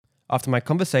After my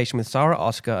conversation with Sarah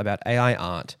Oscar about AI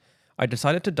art, I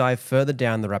decided to dive further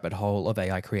down the rabbit hole of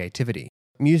AI creativity.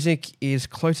 Music is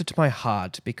closer to my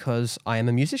heart because I am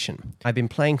a musician. I've been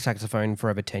playing saxophone for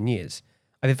over 10 years.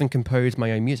 I've even composed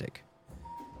my own music.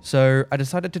 So I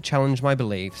decided to challenge my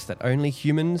beliefs that only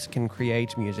humans can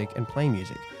create music and play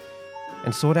music,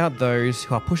 and sort out those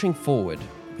who are pushing forward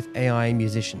with AI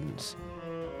musicians.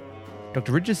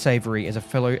 Dr. Richard Savory is a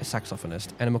fellow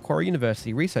saxophonist and a Macquarie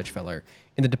University Research Fellow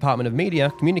in the Department of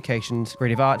Media, Communications,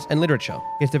 Creative Arts and Literature.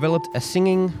 He has developed a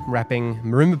singing, rapping,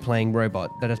 marimba-playing robot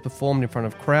that has performed in front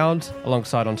of crowds,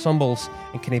 alongside ensembles,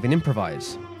 and can even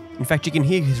improvise. In fact, you can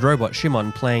hear his robot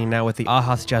Shimon playing now with the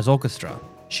Aarhus Jazz Orchestra.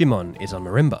 Shimon is on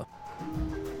marimba.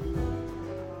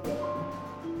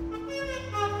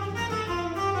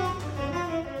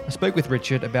 I spoke with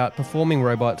Richard about performing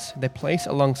robots, their place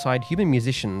alongside human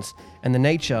musicians, and the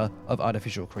nature of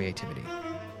artificial creativity.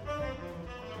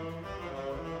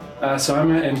 So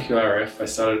I'm at NQRF. I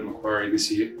started at Macquarie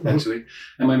this year, actually.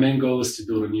 And my main goal is to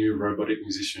build a new robotic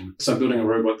musician. So I'm building a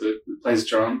robot that plays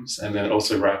drums and then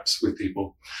also raps with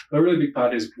people. But a really big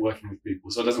part is working with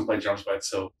people. So it doesn't play drums by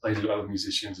itself. It plays with other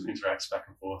musicians and interacts back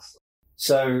and forth.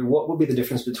 So what would be the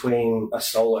difference between a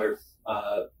solo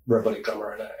robotic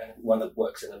drummer and one that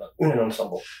works in an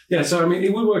ensemble? Yeah, so I mean,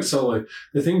 it would work solo.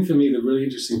 The thing for me, the really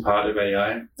interesting part of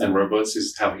AI and robots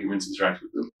is how humans interact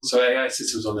with them. So AI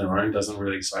systems on their own doesn't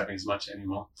really excite me as much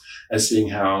anymore as seeing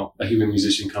how a human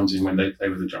musician comes in when they play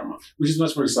with a drummer, which is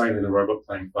much more exciting than a robot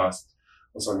playing fast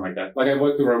or something like that. Like, I've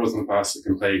worked with robots in the past that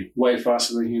can play way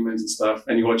faster than humans and stuff,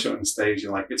 and you watch it on stage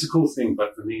and like, it's a cool thing,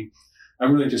 but for me,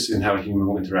 I'm really interested in how a human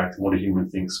will interact and what a human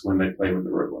thinks when they play with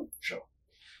a robot. Sure.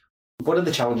 What are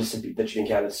the challenges that you've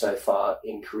encountered so far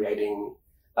in creating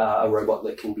a robot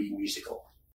that can be musical?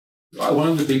 One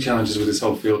of the big challenges with this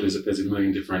whole field is that there's a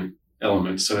million different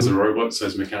elements. So there's a robot, so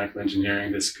there's mechanical engineering,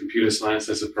 there's computer science,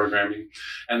 there's the programming.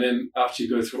 And then after you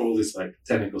go through all this like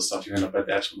technical stuff, you end up at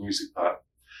the actual music part.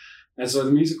 And so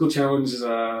the musical challenges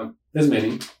there's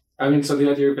many. I mean, so the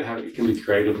idea of how it can be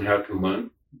creative and how it can learn.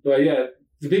 But yeah,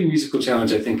 the big musical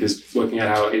challenge, I think, is working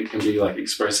out how it can be like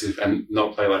expressive and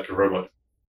not play like a robot.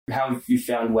 How have you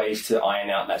found ways to iron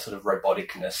out that sort of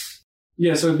roboticness?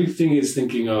 Yeah, so a big thing is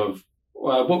thinking of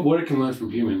what it can learn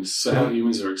from humans, so how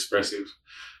humans are expressive.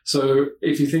 So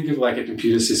if you think of like a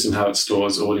computer system, how it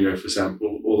stores audio, for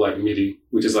example, or like MIDI,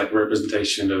 which is like a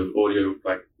representation of audio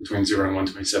like between 0 and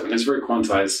 127, it's very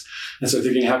quantized. And so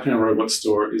thinking, how can a robot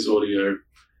store its audio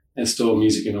and store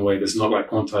music in a way that's not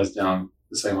like quantized down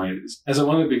the same way it is. And so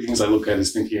one of the big things I look at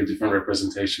is thinking of different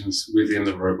representations within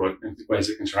the robot and ways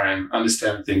it can try and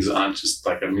understand things that aren't just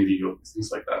like a MIDI or things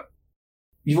like that.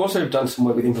 You've also done some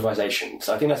work with improvisation.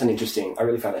 So I think that's I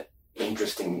really found that an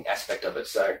interesting aspect of it.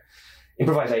 So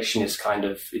improvisation is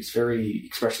it's very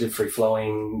expressive,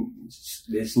 free-flowing.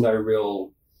 There's no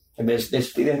real, and there's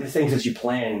things that you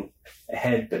plan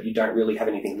ahead, but you don't really have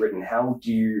anything written. How do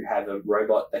you have a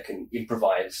robot that can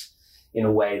improvise in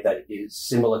a way that is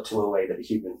similar to a way that a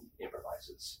human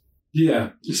improvises?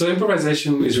 Yeah, so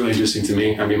improvisation is really interesting to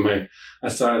me. I mean, I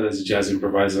started as a jazz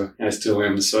improviser, and I still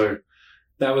am. So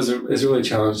that was it's really a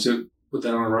challenge to put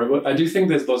that on a robot. I do think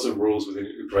there's lots of rules within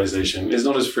improvisation. It's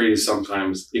not as free as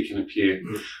sometimes it can appear.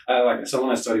 Like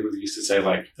someone I studied with used to say,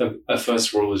 like, a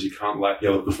first rule is you can't light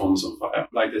the other performers on fire.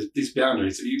 Like, there's these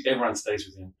boundaries that everyone stays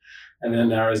within. And then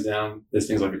narrows down, there's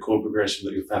things like a chord progression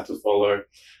that you have to follow.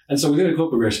 And so within a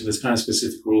chord progression, there's kind of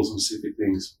specific rules and specific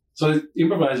things. So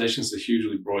improvisation is a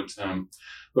hugely broad term,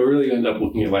 but really you end up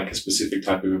looking at like a specific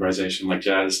type of improvisation, like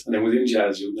jazz. And then within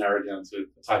jazz, you'll narrow down to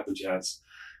a type of jazz.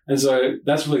 And so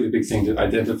that's really the big thing, to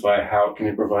identify how it can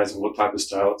improvise and what type of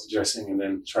style it's addressing, and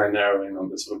then try and narrow in on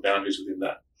the sort of boundaries within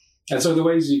that. And so the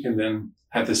ways you can then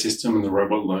have the system and the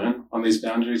robot learn on these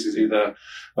boundaries is either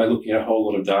by looking at a whole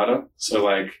lot of data. So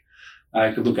like,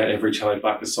 I could look at every Charlie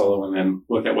Parker solo and then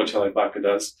work out what Charlie Parker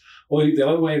does. Or the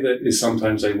other way that is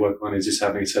sometimes they work on is just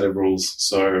having a set of rules.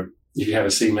 So if you have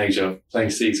a C major, playing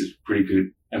C's is pretty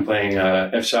good. And playing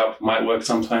F sharp might work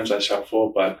sometimes, F sharp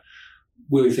 4, but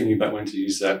really thinking about when to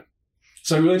use that.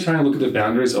 So really trying to look at the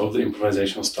boundaries of the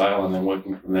improvisational style and then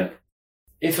working from there.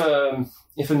 If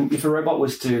a robot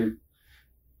was to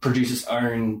produce its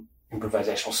own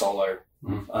improvisational solo,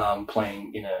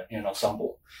 playing in an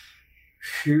ensemble,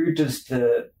 who does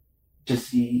the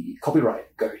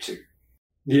copyright go to?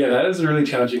 Yeah, that is a really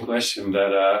challenging question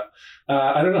that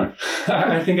I don't know.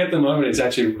 I think at the moment it's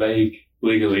actually vague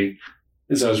legally.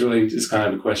 And so it's really just kind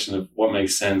of a question of what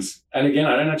makes sense. And again,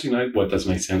 I don't actually know what does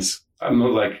make sense. I'm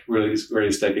not like really ready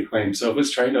to stake a claim. So if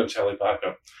it's trained on Charlie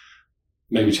Parker,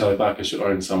 maybe Charlie Parker should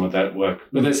own some of that work.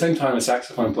 But at the same time, a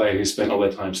saxophone player who spent all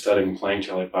their time studying and playing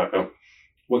Charlie Parker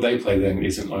what they play then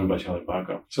isn't owned by Charlie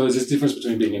Parker. So there's this difference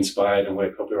between being inspired and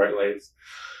where copyright lays.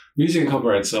 Music and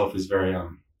copyright itself is very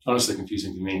honestly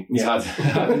confusing to me. It's hard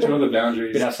to draw the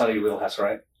boundaries. Bit outside of your wheelhouse,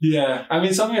 right? Yeah, I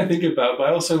mean, something I think about, but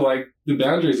I also like the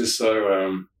boundaries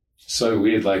are so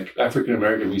weird. Like African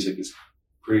American music is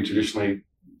pretty traditionally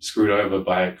screwed over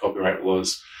by copyright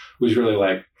laws, which really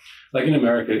like in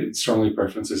America, it strongly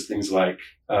preferences things like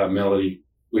melody,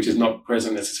 which is not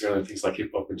present necessarily in things like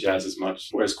hip hop and jazz as much,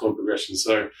 whereas chord progression.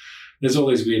 So there's all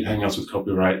these weird hang-ups with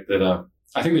copyright that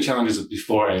I think the challenges are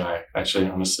before AI, actually,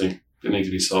 honestly, that need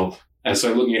to be solved. And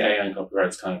so looking at AI and copyright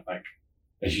is kind of like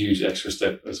a huge extra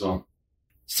step as well.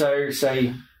 So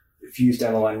say a few years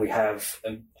down the line, we have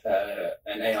an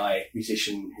AI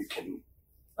musician who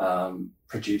can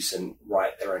produce and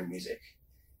write their own music.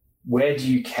 Where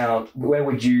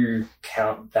would you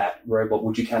count that robot?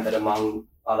 Would you count that among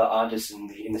other artists in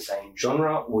the same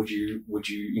genre? Or would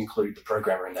you include the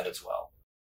programmer in that as well?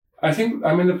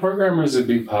 The programmer is a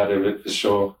big part of it for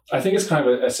sure. I think it's kind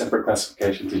of a separate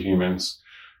classification to humans.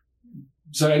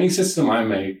 So any system I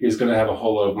make is going to have a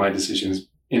whole lot of my decisions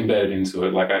embedded into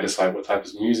it. Like I decide what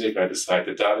types of music, I decide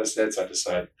the data sets, I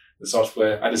decide the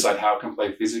software, I decide how it can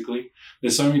play physically.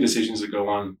 There's so many decisions that go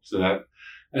on to that.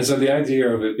 And so the idea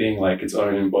of it being like its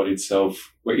own embodied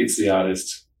self, where it's the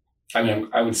artist, I mean,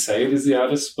 I would say it is the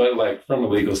artist, but like from a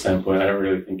legal standpoint, I don't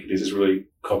really think it is. It's really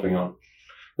copying on.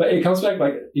 But it comes back,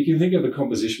 like, you can think of the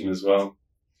composition as well.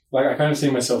 Like, I kind of see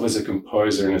myself as a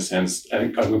composer in a sense,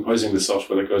 and I'm composing the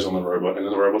software that goes on the robot, and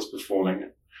then the robot's performing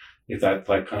it, if that,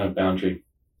 like, kind of boundary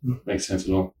makes sense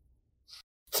at all.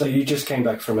 So you just came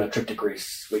back from a trip to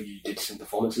Greece where you did some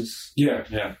performances? Yeah.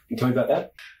 Can you tell me about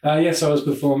that? So I was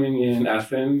performing in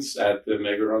Athens at the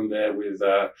Megaron there with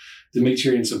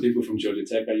Dimitri and some people from Georgia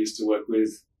Tech I used to work with.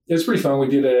 It was pretty fun. We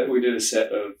did a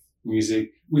set of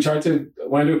music. We tried to,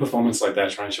 when I do a performance like that,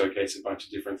 try and showcase a bunch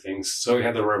of different things. So we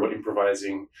had the robot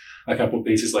improvising a couple of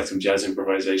pieces, like some jazz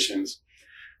improvisations,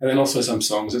 and then also some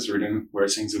songs it's written where it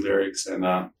sings the lyrics and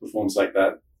performs like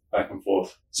that back and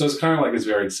forth. So it's kind of like this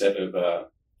varied set of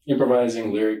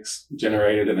improvising lyrics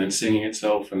generated and then singing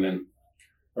itself and then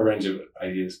a range of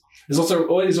ideas. It's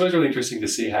always really interesting to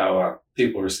see how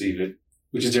people receive it,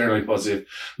 which is generally positive.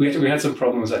 We had some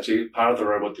problems actually. Part of the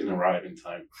robot didn't arrive in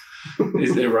time.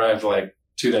 It arrived like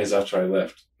 2 days after I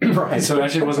left. Right. So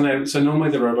actually it wasn't able, so normally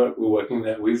the robot we're working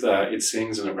there with, it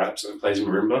sings and it raps and it plays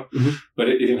marimba, but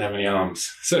it didn't have any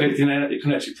arms. So it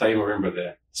couldn't actually play marimba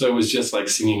there. So it was just like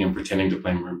singing and pretending to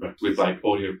play marimba with like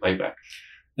audio playback.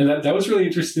 And that was really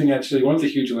interesting, actually. One of the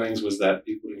huge learnings was that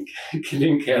people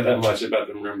didn't care that much about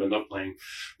the marimba not playing.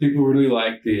 People really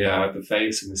liked the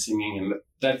face and the singing, and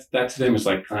that to them is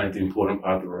like kind of the important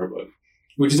part of the robot,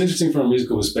 which is interesting from a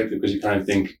musical perspective because you kind of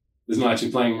think there's not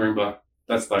actually playing marimba.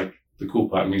 That's like the cool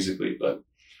part musically, but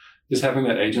just having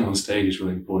that agent on stage is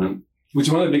really important, which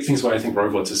is one of the big things why I think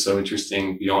robots are so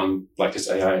interesting beyond like just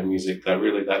AI and music, that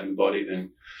really that embodied and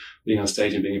being on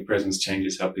stage and being a presence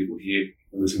changes how people hear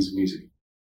and listen to music.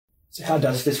 So how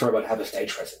does this robot have a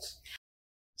stage presence?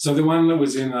 So the one that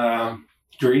was in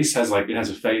Greece has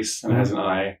a face and it has an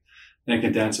eye, and it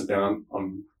can dance about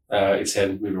on its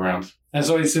head and move around. And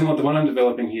so it's similar. The one I'm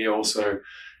developing here also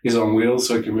is on wheels,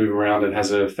 so it can move around. It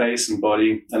has a face and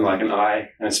body and like an eye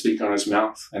and a speaker on its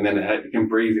mouth, and then it can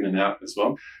breathe in and out as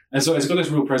well. And so it's got this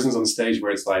real presence on stage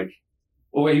where it's like,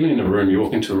 or even in a room, you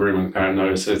walk into a room and kind of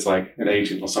notice it's like an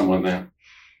agent or someone there.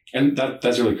 And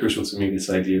that's really crucial to me, this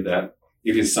idea that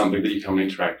it is something that you come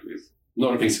and interact with.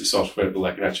 Not a piece of software, but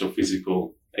like an actual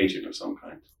physical agent of some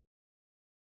kind.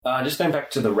 Just going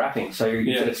back to the rapping, so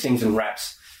you said it sings and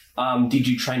raps. Did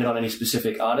you train it on any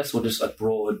specific artists or just a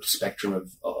broad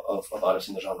spectrum of artists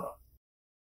in the genre?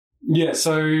 Yeah,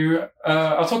 so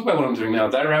I'll talk about what I'm doing now.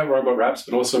 That robot raps,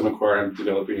 but also Macquarie, I'm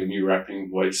developing a new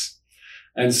rapping voice.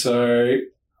 And so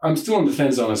I'm still on the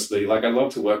fence, honestly. Like, I'd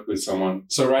love to work with someone.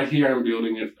 So right here, I'm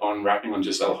building it on rapping on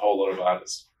just a whole lot of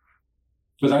artists.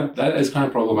 But that is kind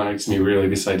of problematic to me, really,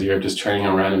 this idea of just training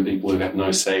on random people who have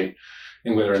no say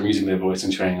in whether I'm using their voice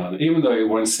and training on it. Even though it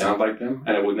won't sound like them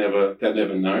and they'll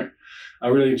never know.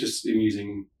 I'm really interested in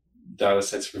using data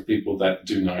sets for people that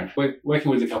do know.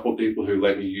 Working with a couple of people who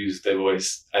let me use their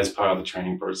voice as part of the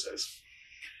training process.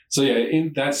 So yeah,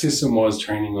 in that system was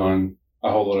training on a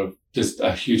whole lot of just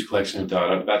a huge collection of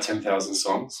data, about 10,000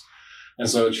 songs. And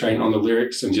so train on the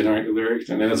lyrics and generate the lyrics.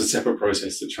 And then there's a separate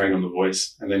process to train on the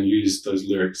voice and then use those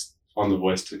lyrics on the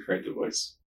voice to create the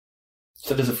voice.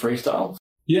 So does it freestyle?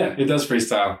 Yeah, it does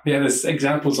freestyle. Yeah, there's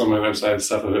examples on my website of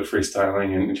stuff of it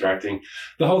freestyling and interacting.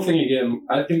 The whole thing, again,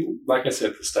 I think, like I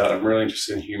said at the start, I'm really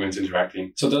interested in humans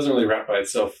interacting. So it doesn't really rap by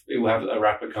itself. It will have a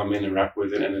rapper come in and rap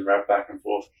with it and then rap back and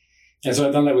forth. And so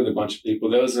I've done that with a bunch of people.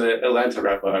 There was an Atlanta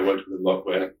rapper I worked with a lot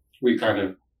where we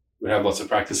have lots of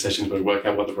practice sessions where we work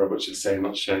out what the robot should say and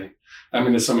not say. I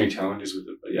mean, there's so many challenges with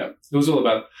it, but yeah, it was all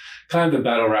about kind of the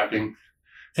battle rapping.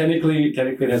 Technically,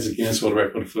 it has a Guinness World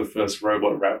Record for the first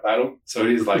robot rap battle. So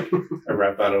it is like a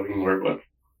rap battling robot.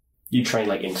 You train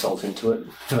like insults into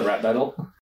it for the rap battle?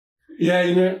 Yeah,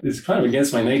 it's kind of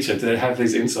against my nature to have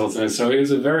these insults in it. So it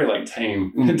was a very like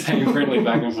tame, friendly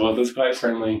back and forth. It was quite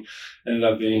friendly. Ended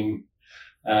up being,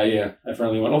 a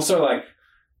friendly one. Also, like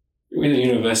in a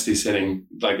university setting,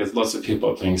 like there's lots of hip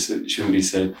hop things that shouldn't be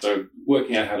said. So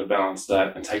working out how to balance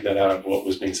that and take that out of what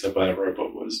was being said by a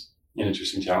robot was an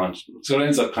interesting challenge. So it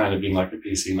ends up kind of being like a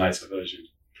PC nicer version.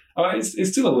 Oh, it's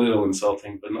still a little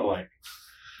insulting, but not like...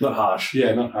 Not harsh.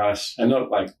 Yeah, not harsh. And not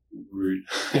like rude,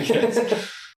 I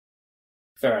guess.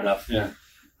 Fair enough. Yeah.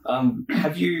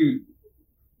 Have you...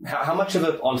 How much of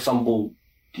an ensemble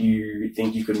do you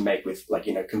think you could make with, like,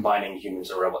 combining humans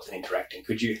and robots and interacting?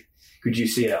 Could you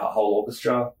see a whole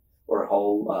orchestra or a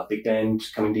whole big band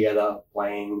coming together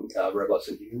playing robots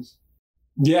and humans?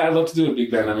 Yeah, I'd love to do a big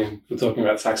band. I mean, we're talking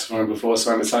about saxophone before,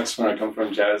 so I'm a saxophone. I come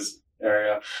from jazz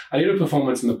area. I did a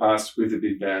performance in the past with the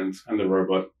big band and the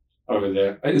robot over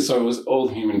there. So it was all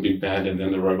human big band and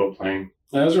then the robot playing.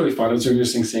 And that was really fun. It was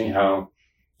interesting seeing how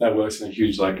that works in a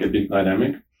huge, like a big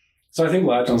dynamic. So I think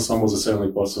large ensembles are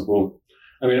certainly possible.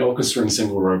 I mean, orchestra and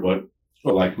single robot,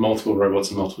 or like multiple robots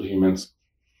and multiple humans.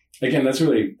 Again, that's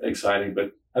really exciting,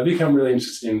 but I've become really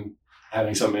interested in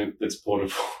having something that's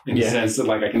portable in the sense that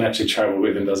like I can actually travel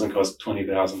with and doesn't cost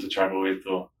 $20,000 to travel with.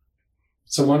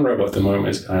 So one robot at the moment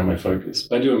is kind of my focus.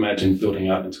 I do imagine building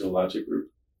out into a larger group.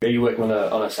 Are you working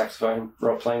on a saxophone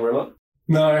playing robot?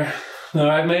 No.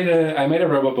 I made a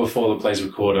robot before that plays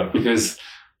recorder because,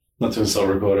 not to insult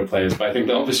recorder players, but I think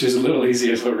the embouchure is a little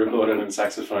easier for recorder than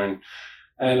saxophone.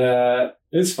 And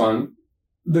it's fun.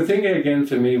 The thing again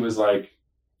for me was like,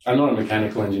 I'm not a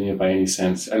mechanical engineer by any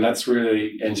sense, and that's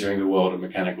really entering the world of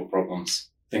mechanical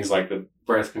problems. Things like the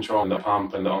breath control and the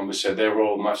pump and the embouchure, they're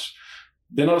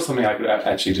not something I could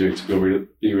actually do to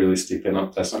be realistic.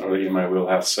 That's not really in my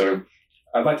wheelhouse. So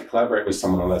I'd like to collaborate with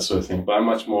someone on that sort of thing, but I'm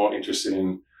much more interested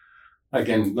in,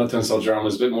 again, not to insult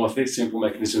drummers, but more simple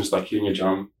mechanisms like hitting a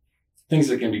drum, things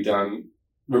that can be done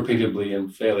repeatedly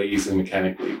and fairly easily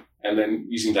mechanically, and then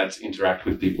using that to interact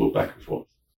with people back and forth.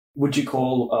 Would you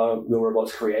call your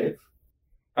robots creative?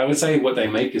 I would say what they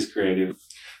make is creative.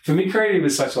 For me, creative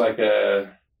is such like I'm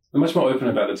much more open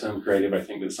about the term creative, I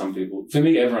think, than some people. For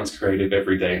me, everyone's creative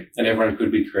every day, and everyone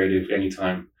could be creative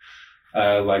anytime.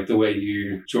 Like the way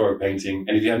you draw a painting,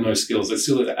 and if you have no skills, it's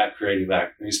still an creative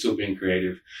act, and you're still being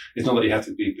creative. It's not that you have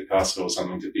to be Picasso or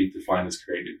something to be defined as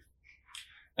creative.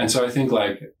 And so I think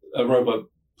like a robot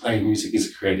playing music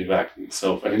is a creative act in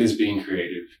itself, and it is being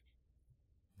creative.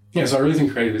 Yeah, so I really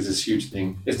think creative is this huge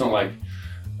thing. It's not like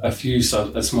a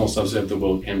small subset of the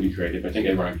world can be creative. I think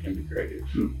everyone can be creative.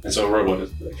 And so a robot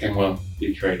can well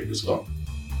be creative as well.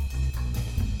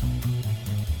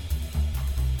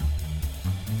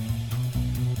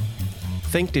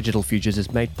 Think Digital Futures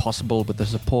is made possible with the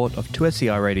support of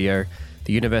 2SER Radio,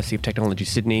 the University of Technology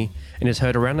Sydney, and is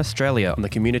heard around Australia on the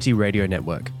Community Radio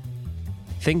Network.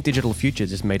 Think Digital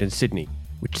Futures is made in Sydney,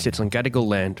 which sits on Gadigal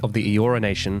land of the Eora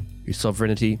Nation, whose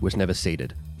sovereignty was never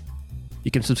ceded. You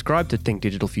can subscribe to Think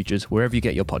Digital Futures wherever you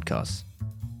get your podcasts.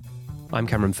 I'm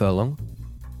Cameron Furlong.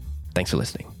 Thanks for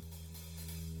listening.